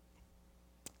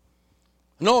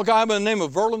 I know a guy by the name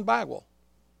of Verlin Bagwell.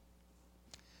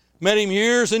 Met him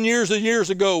years and years and years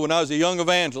ago when I was a young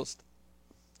evangelist.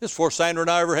 This is before Sandra and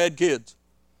I ever had kids.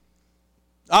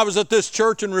 I was at this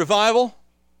church in revival,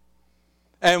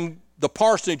 and the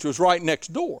parsonage was right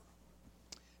next door.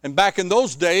 And back in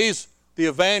those days, the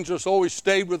evangelist always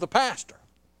stayed with the pastor.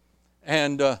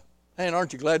 And, man,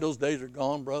 aren't you glad those days are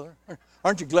gone, brother?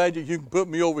 Aren't you glad you can put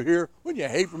me over here? Wouldn't you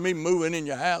hate for me moving in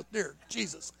your house? Dear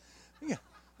Jesus. Yeah.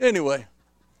 Anyway,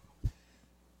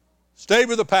 stayed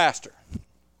with the pastor.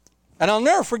 And I'll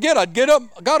never forget, I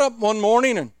got up one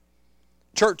morning, and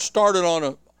church started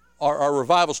on our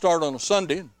revival started on a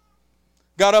Sunday.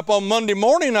 Got up on Monday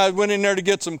morning, I went in there to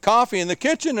get some coffee in the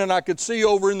kitchen, and I could see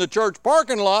over in the church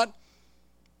parking lot,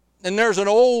 and there's an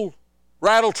old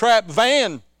rattle-trap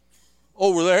van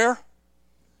over there.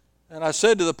 And I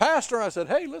said to the pastor, I said,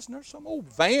 hey, listen, there's some old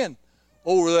van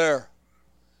over there.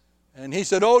 And he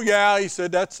said, oh, yeah. He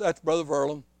said, that's Brother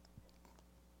Verlin.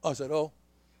 I said, oh.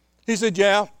 He said,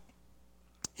 yeah.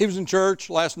 He was in church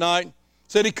last night.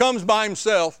 Said he comes by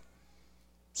himself.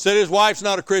 Said his wife's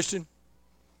not a Christian.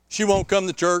 She won't come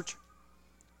to church.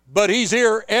 But he's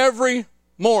here every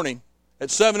morning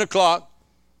at 7 o'clock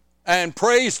and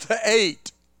prays to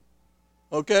 8.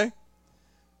 Okay?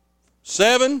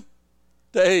 7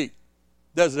 to 8.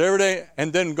 Does it every day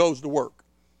and then goes to work.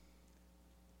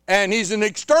 And he's an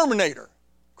exterminator.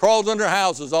 Crawls under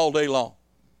houses all day long.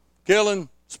 Killing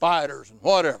spiders and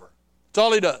whatever. That's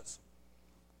all he does.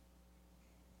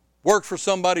 Works for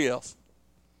somebody else.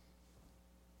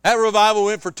 That revival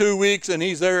went for 2 weeks, and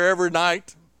he's there every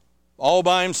night, all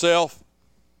by himself.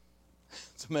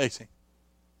 It's amazing.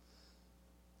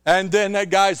 And then that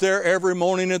guy's there every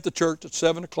morning at the church at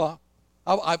 7 o'clock.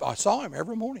 I saw him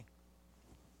every morning.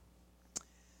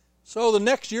 So the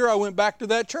next year I went back to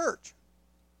that church.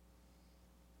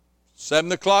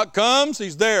 7 o'clock comes,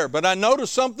 he's there. But I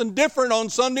noticed something different on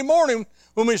Sunday morning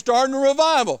when we started the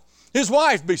revival. His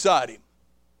wife beside him.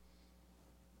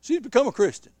 She's become a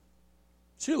Christian.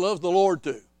 She loves the Lord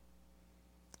too.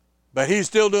 But he's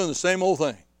still doing the same old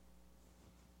thing.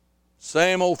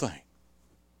 Same old thing.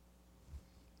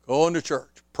 Going to church,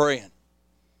 praying,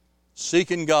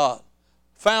 seeking God.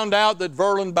 Found out that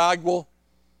Verlin Bagwell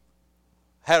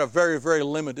had a very, very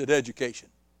limited education.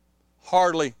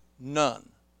 Hardly none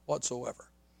whatsoever.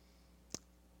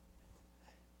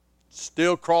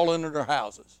 Still crawling in their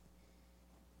houses.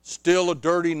 Still a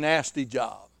dirty, nasty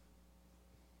job.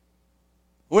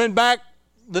 Went back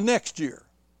the next year.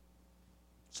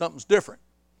 Something's different.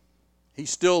 He's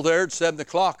still there at 7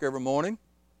 o'clock every morning.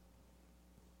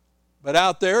 But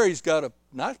out there he's got a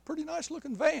nice, pretty nice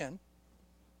looking van.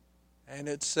 And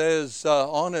it says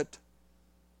on it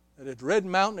that it's Red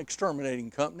Mountain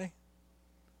Exterminating Company,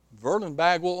 Verlin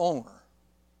Bagwell owner.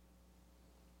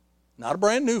 Not a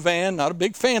brand new van, not a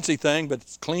big fancy thing, but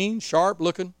it's clean, sharp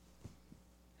looking.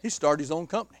 He started his own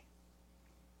company.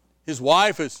 His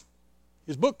wife is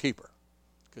his bookkeeper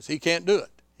because he can't do it.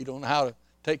 He don't know how to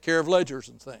take care of ledgers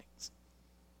and things.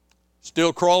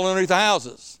 Still crawling underneath the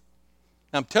houses.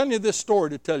 Now, I'm telling you this story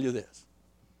to tell you this.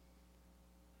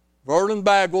 Verlin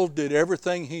Bagwell did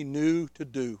everything he knew to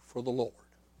do for the Lord.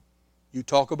 You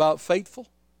talk about faithful.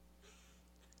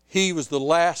 He was the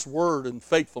last word in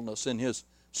faithfulness in his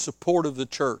support of the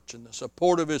church and the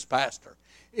support of his pastor.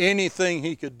 Anything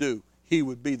he could do, he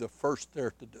would be the first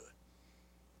there to do it.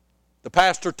 The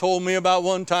pastor told me about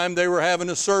one time they were having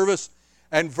a service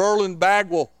and Verlin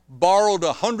Bagwell borrowed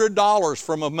 $100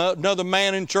 from another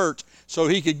man in church so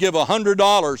he could give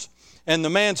 $100. And the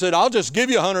man said, I'll just give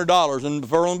you $100. And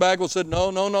Verlin Bagwell said,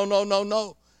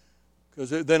 no.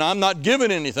 Because then I'm not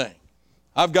giving anything.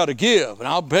 I've got to give, and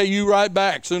I'll pay you right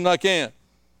back as soon as I can.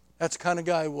 That's the kind of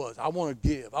guy he was. I want to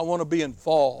give. I want to be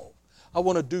involved. I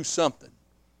want to do something.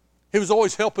 He was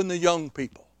always helping the young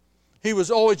people. He was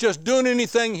always just doing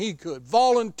anything he could,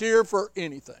 volunteer for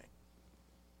anything.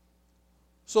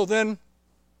 So then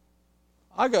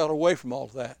I got away from all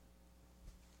of that.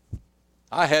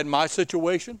 I had my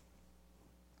situation.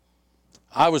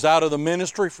 I was out of the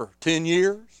ministry for 10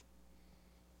 years.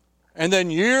 And then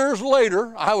years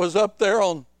later, I was up there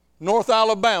on North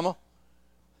Alabama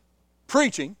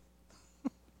preaching.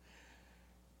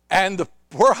 And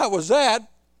where I was at,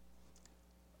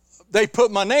 they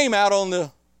put my name out on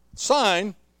the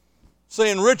sign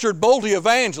saying Richard Bolte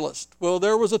Evangelist. Well,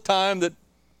 there was a time that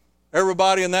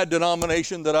everybody in that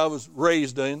denomination that I was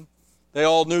raised in, they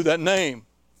all knew that name.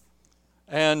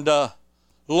 And lo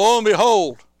and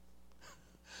behold,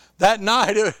 that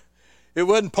night, it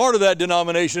wasn't part of that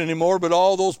denomination anymore, but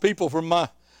all those people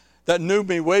that knew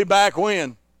me way back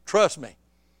when, trust me,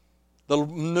 the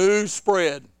news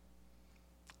spread.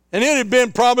 And it had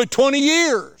been probably 20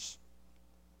 years.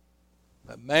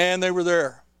 But man, they were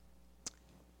there.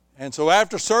 And so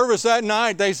after service that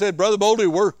night, they said, Brother Bolte,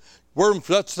 we're in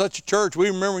such a church. We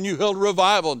remember when you held a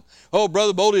revival. And, oh,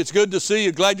 Brother Bolte, it's good to see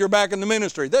you. Glad you're back in the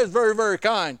ministry. That was very, very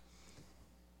kind.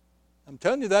 I'm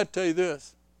telling you that to tell you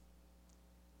this.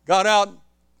 Got out.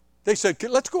 They said,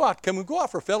 let's go out. Can we go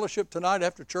out for fellowship tonight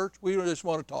after church? We just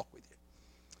want to talk with you.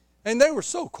 And they were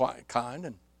so quiet,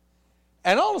 kind.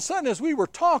 And all of a sudden, as we were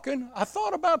talking, I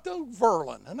thought about the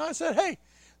Verlin. And I said, hey,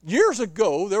 years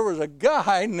ago, there was a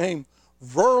guy named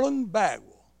Verlin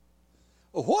Bagwell.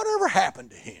 Well, whatever happened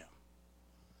to him?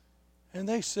 And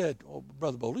they said, well,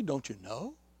 Brother Bolte, don't you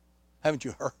know? Haven't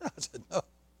you heard? I said, no.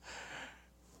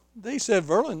 They said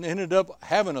Verlin ended up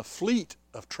having a fleet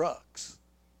of trucks.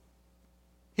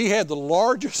 He had the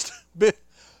largest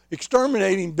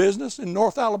exterminating business in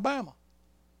North Alabama.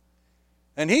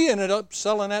 And he ended up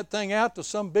selling that thing out to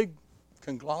some big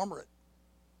conglomerate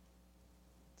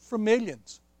for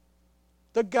millions.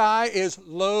 The guy is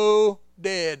low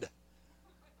dead.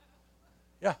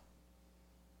 Yeah.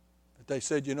 But they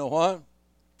said, you know what?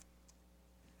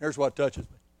 Here's what touches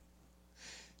me.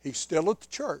 He's still at the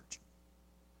church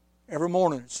every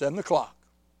morning at 7 o'clock.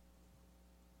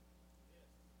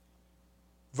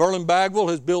 Verlin Bagwell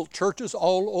has built churches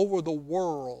all over the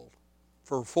world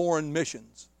for foreign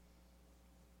missions.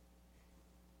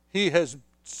 He has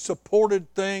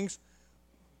supported things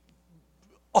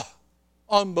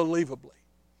unbelievably.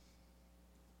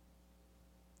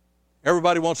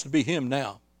 Everybody wants to be him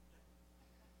now.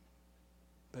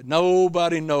 But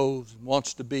nobody knows and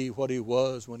wants to be what he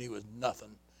was when he was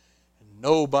nothing. And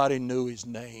nobody knew his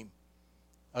name.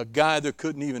 A guy that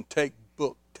couldn't even take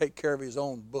care of his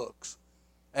own books,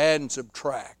 add and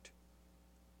subtract.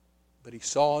 But he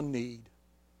saw a need.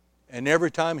 And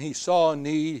every time he saw a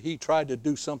need, he tried to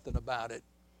do something about it.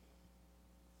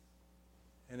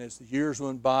 And as the years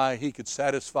went by, he could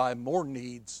satisfy more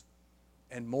needs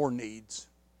and more needs.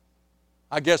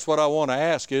 I guess what I want to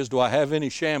ask is, do I have any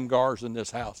Shamgars in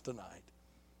this house tonight?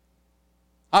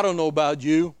 I don't know about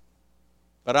you,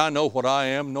 but I know what I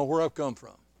am, know where I've come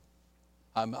from.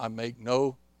 I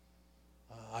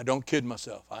don't kid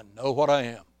myself. I know what I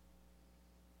am.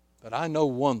 But I know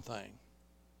one thing.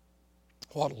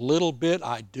 What little bit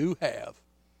I do have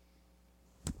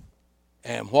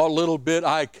and what little bit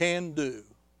I can do,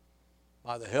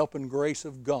 by the help and grace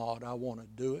of God, I want to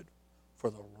do it for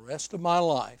the rest of my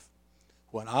life.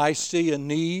 When I see a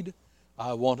need,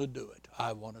 I want to do it.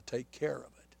 I want to take care of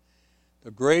it.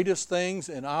 The greatest things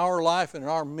in our life and in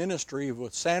our ministry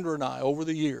with Sandra and I over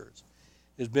the years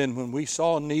has been when we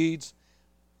saw needs,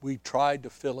 we tried to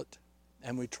fill it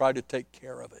and we tried to take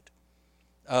care of it.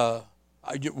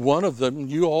 One of them,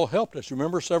 you all helped us.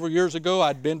 Remember several years ago,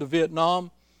 I'd been to Vietnam,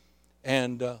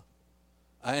 and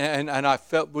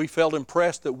we felt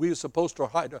impressed that we were supposed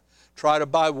to try to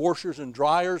buy washers and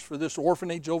dryers for this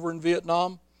orphanage over in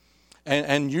Vietnam.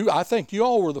 And I think you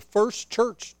all were the first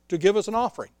church to give us an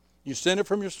offering. You sent it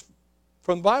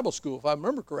from Bible school, if I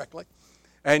remember correctly.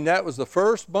 And that was the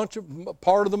first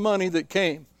part of the money that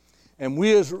came. And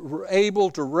we were able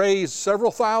to raise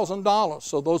several $1,000s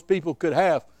so those people could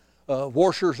have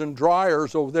washers and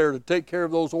dryers over there to take care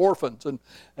of those orphans. And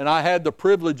I had the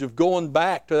privilege of going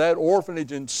back to that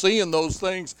orphanage and seeing those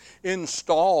things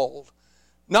installed.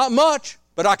 Not much,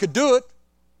 but I could do it.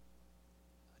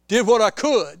 Did what I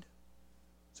could.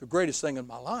 It's the greatest thing in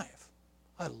my life.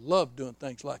 I love doing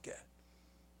things like that.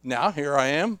 Now here I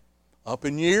am, up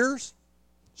in years,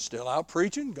 still out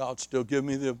preaching. God's still giving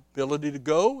me the ability to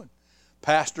go. And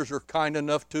pastors are kind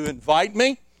enough to invite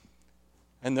me.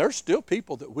 And there's still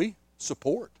people that we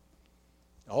support.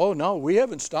 Oh, no, we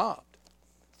haven't stopped.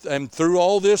 And through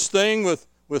all this thing with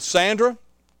Sandra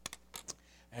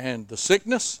and the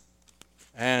sickness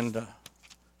and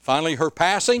finally her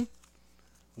passing,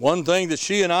 one thing that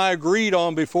she and I agreed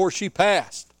on before she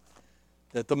passed,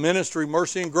 that the ministry,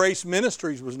 Mercy and Grace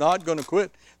Ministries, was not going to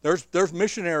quit. There's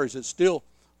missionaries that still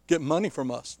get money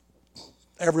from us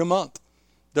every month.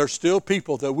 There's still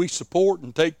people that we support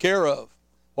and take care of.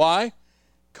 Why?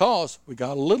 Because we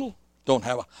got a little,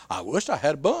 I wish I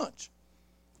had a bunch.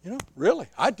 Really,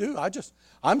 I do.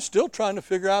 I'm still trying to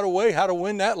figure out a way how to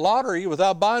win that lottery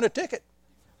without buying a ticket.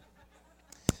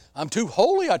 I'm too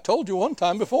holy, I told you one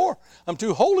time before. I'm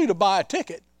too holy to buy a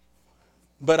ticket.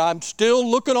 But I'm still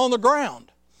looking on the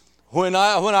ground when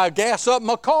I gas up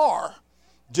my car,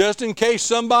 just in case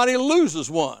somebody loses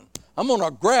one. I'm going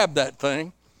to grab that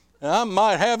thing, and I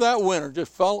might have that winner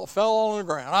just fell on the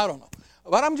ground. I don't know.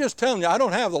 But I'm just telling you, I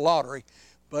don't have the lottery,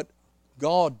 but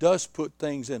God does put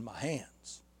things in my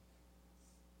hands.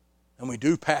 And we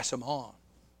do pass them on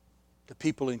to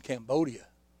people in Cambodia,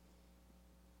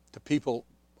 to people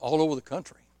all over the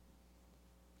country,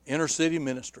 inner city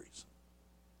ministries,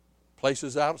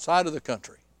 places outside of the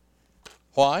country.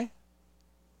 Why?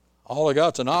 All I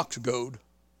got's an ox goad,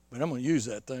 but I'm going to use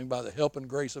that thing by the help and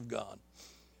grace of God.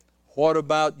 What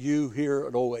about you here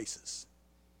at Oasis?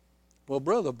 Well,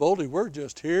 Brother Boldy, we're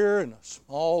just here in a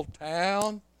small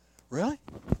town. Really?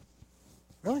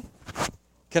 Really?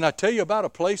 Can I tell you about a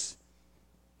place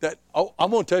that,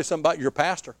 I'm going to tell you something about your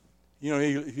pastor.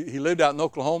 He lived out in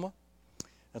Oklahoma.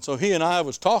 And so he and I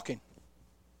was talking.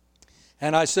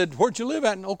 And I said, where'd you live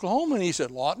at in Oklahoma? And he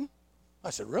said, Lawton. I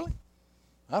said, really?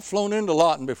 I've flown into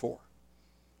Lawton before.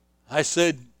 I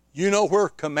said, you know where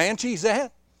Comanche's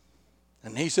at?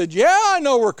 And he said, yeah, I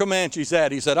know where Comanche's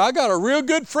at. He said, I got a real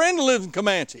good friend who lives in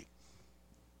Comanche.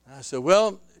 I said,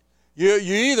 well, you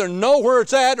either know where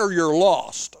it's at or you're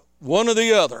lost. One or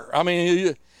the other. I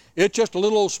mean, it's just a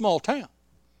little old small town.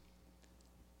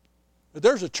 But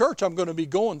there's a church I'm going to be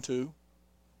going to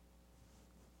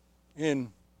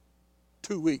in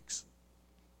 2 weeks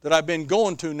that I've been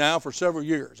going to now for several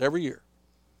years, every year.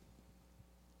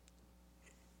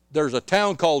 There's a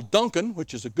town called Duncan,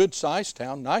 which is a good-sized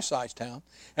town, nice-sized town.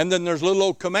 And then there's little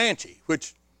old Comanche,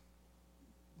 which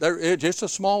it's a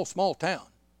small, small town.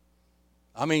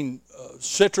 I mean,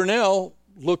 Citronelle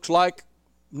looks like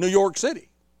New York City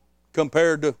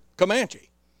compared to Comanche.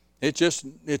 It's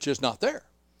just not there.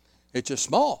 It's just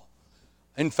small.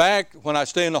 In fact, when I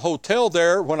stay in the hotel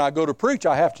there, when I go to preach,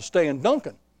 I have to stay in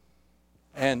Duncan.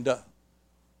 And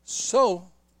so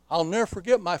I'll never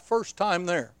forget my first time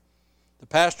there. The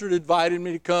pastor had invited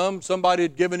me to come. Somebody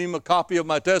had given him a copy of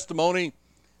my testimony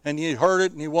and he heard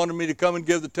it, and he wanted me to come and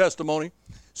give the testimony.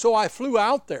 So I flew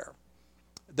out there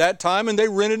that time, and they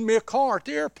rented me a car at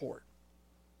the airport.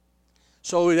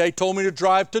 So they told me to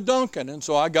drive to Duncan, and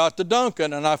so I got to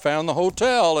Duncan, and I found the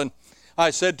hotel, and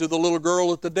I said to the little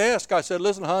girl at the desk, I said,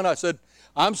 listen, hon, I said,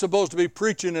 I'm supposed to be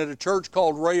preaching at a church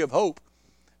called Ray of Hope,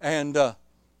 and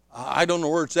I don't know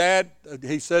where it's at.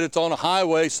 He said it's on a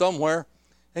highway somewhere.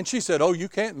 And she said, oh, you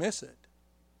can't miss it.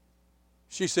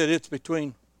 She said, it's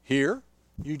between here.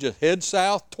 You just head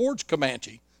south towards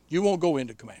Comanche. You won't go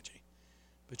into Comanche.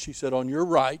 But she said, on your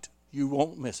right, you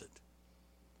won't miss it.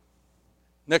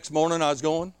 Next morning I was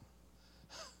going,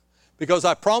 because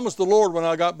I promised the Lord when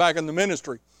I got back in the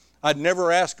ministry, I'd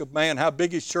never ask a man how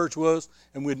big his church was,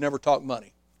 and we'd never talk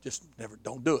money. Just never,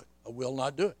 don't do it. I will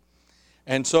not do it.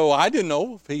 And so I didn't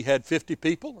know if he had 50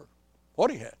 people or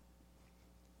what he had.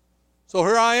 So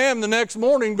here I am the next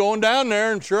morning going down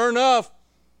there, and sure enough,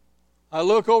 I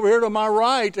look over here to my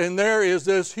right, and there is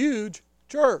this huge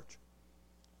church.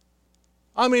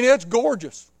 I mean, it's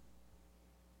gorgeous.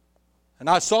 And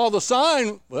I saw the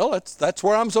sign, well, that's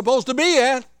where I'm supposed to be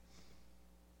at.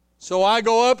 So I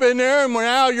go up in there, and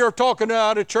now you're talking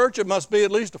about a church, it must be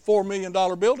at least a $4 million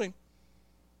building.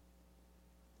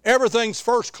 Everything's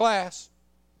first class.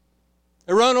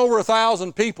 They run over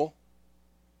 1,000 people.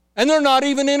 And they're not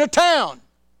even in a town.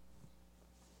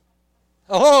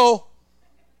 Hello?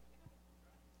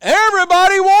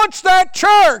 Everybody wants that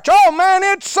church. Oh man,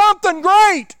 it's something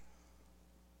great.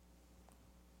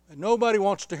 And nobody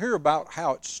wants to hear about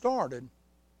how it started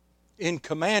in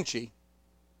Comanche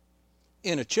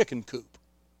in a chicken coop.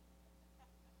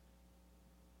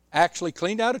 Actually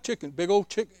cleaned out a chicken, big old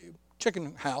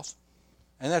chicken house,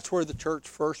 and that's where the church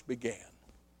first began.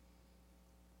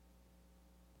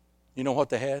 You know what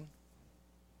they had?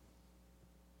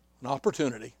 An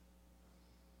opportunity.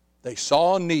 They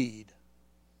saw a need.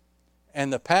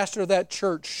 And the pastor of that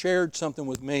church shared something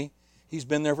with me. He's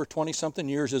been there for 20-something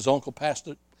years. His uncle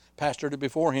pastored it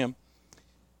before him.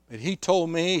 But he told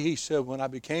me, he said, when I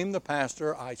became the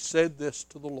pastor, I said this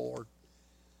to the Lord.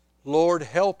 Lord,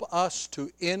 help us to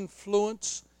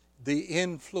influence the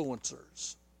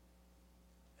influencers.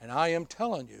 And I am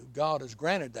telling you, God has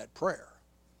granted that prayer.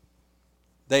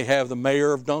 They have the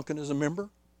mayor of Duncan as a member.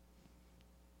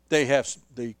 They have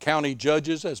the county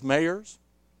judges as mayors.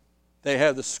 They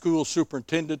have the school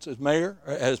superintendents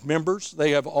as members.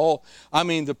 They have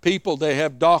the people, they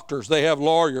have doctors, they have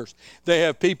lawyers. They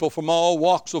have people from all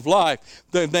walks of life.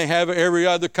 They have every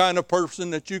other kind of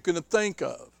person that you can think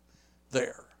of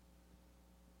there.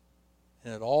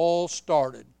 And it all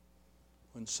started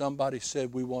when somebody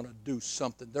said, we want to do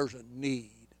something. There's a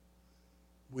need.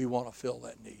 We want to fill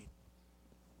that need.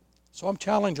 So I'm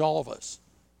challenging all of us.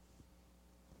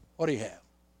 What do you have?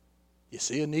 You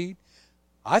see a need?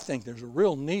 I think there's a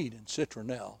real need in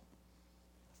Citronelle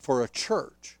for a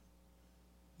church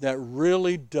that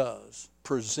really does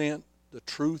present the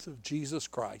truth of Jesus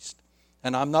Christ.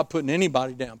 And I'm not putting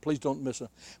anybody down. Please don't miss it.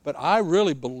 But I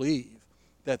really believe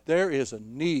that there is a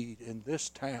need in this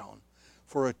town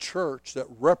for a church that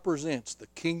represents the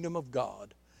kingdom of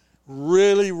God,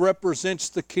 really represents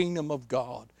the kingdom of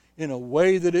God in a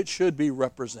way that it should be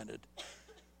represented.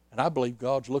 And I believe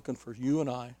God's looking for you and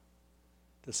I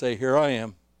to say, here I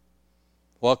am.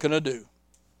 What can I do?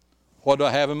 What do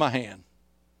I have in my hand?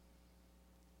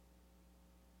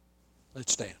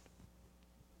 Let's stand.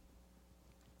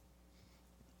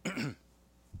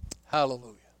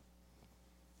 Hallelujah.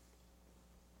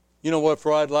 You know what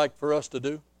I'd like for us to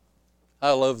do?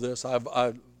 I love this.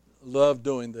 I love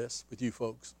doing this with you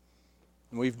folks.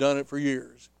 And we've done it for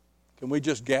years. Can we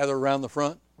just gather around the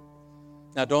front?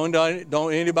 Now, don't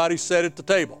anybody sit at the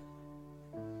table.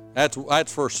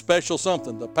 That's for special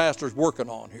something the pastor's working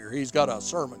on here. He's got a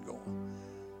sermon going.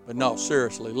 But no,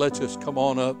 seriously, let's just come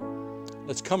on up.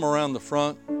 Let's come around the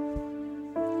front.